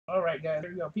All right, guys.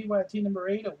 Here we go. PYT number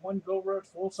 8, a 1 Gold Rush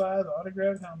full size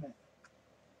autographed helmet.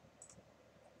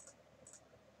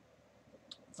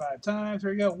 5 times.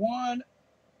 Here we go. 1,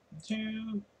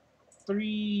 2,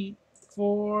 3,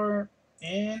 4,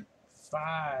 and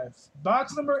 5.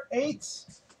 Box number 8.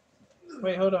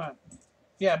 Wait, hold on.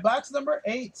 Yeah, box number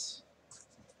 8.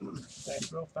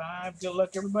 Thanks, row 5. Good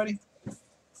luck, everybody.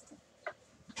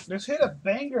 Let's hit a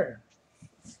banger.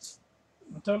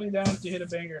 I'm totally down to hit a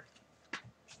banger.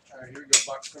 All right, here we go.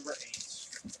 Box number 8.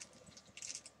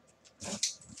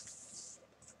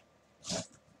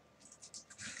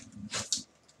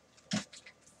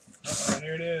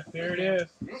 There it is. There it is.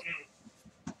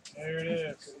 There it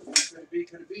is. Could it be?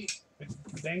 Could it be? It's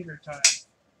banger time.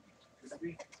 Could it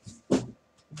be?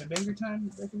 Is it banger time?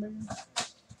 Is it banger?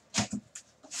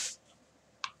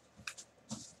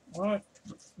 What?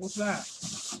 What's that?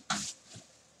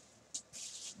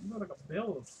 You look like a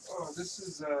bill. Oh, this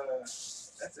is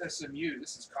that's SMU.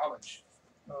 This is college.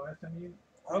 Oh, SMU.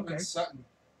 Courtland Okay. Sutton.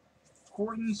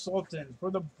 Courtland Sultan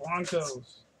for the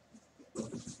Broncos.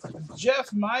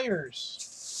 Jeff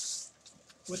Myers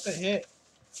with the hit.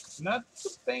 Not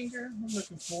the banger we're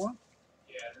looking for.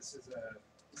 Yeah, this is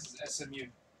SMU.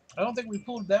 I don't think we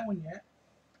pulled that one yet.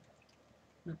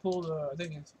 We pulled, I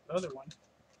think it's the other one.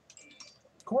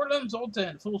 Courtland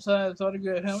Sultan, full-size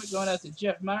autograph helmet going out to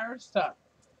Jeff Myers. Top.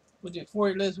 We'll get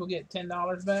 4 lists. We'll get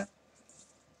 $10 back.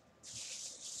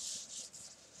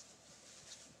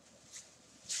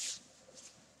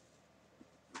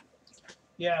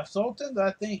 Yeah, Sultan,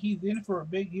 I think he's in for a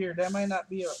big year. That might not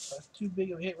be a too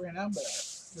big of a hit right now, but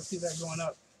you'll see that going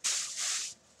up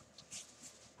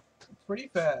pretty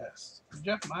fast.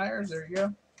 Jeff Myers, there you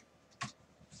go.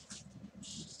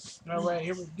 All right,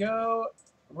 here we go.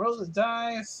 Roll the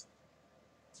dice.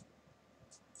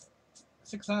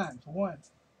 6 times. 1,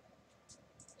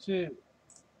 2,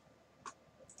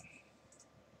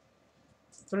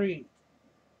 3,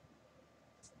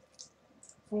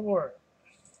 4,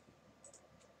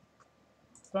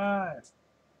 5,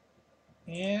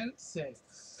 and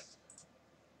 6.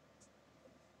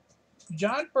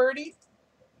 John Purdy,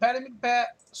 Patty McPat,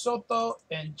 Soto,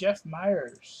 and Jeff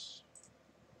Myers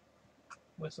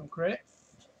with some credit.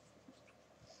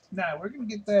 Now, we're going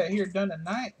to get that here done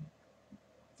tonight,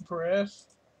 Perez.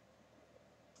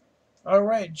 All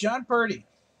right, John Purdy,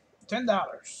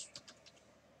 $10.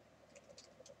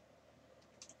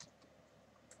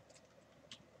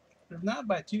 If not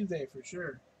by Tuesday, for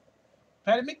sure.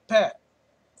 Patty McPat,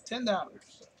 $10.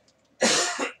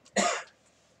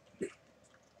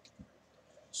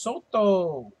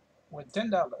 Soto with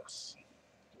 $10.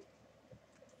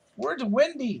 Where's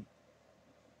Wendy?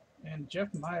 And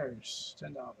Jeff Myers,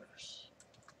 $10.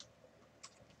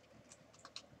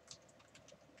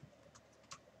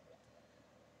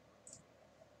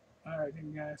 All right,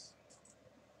 then, guys.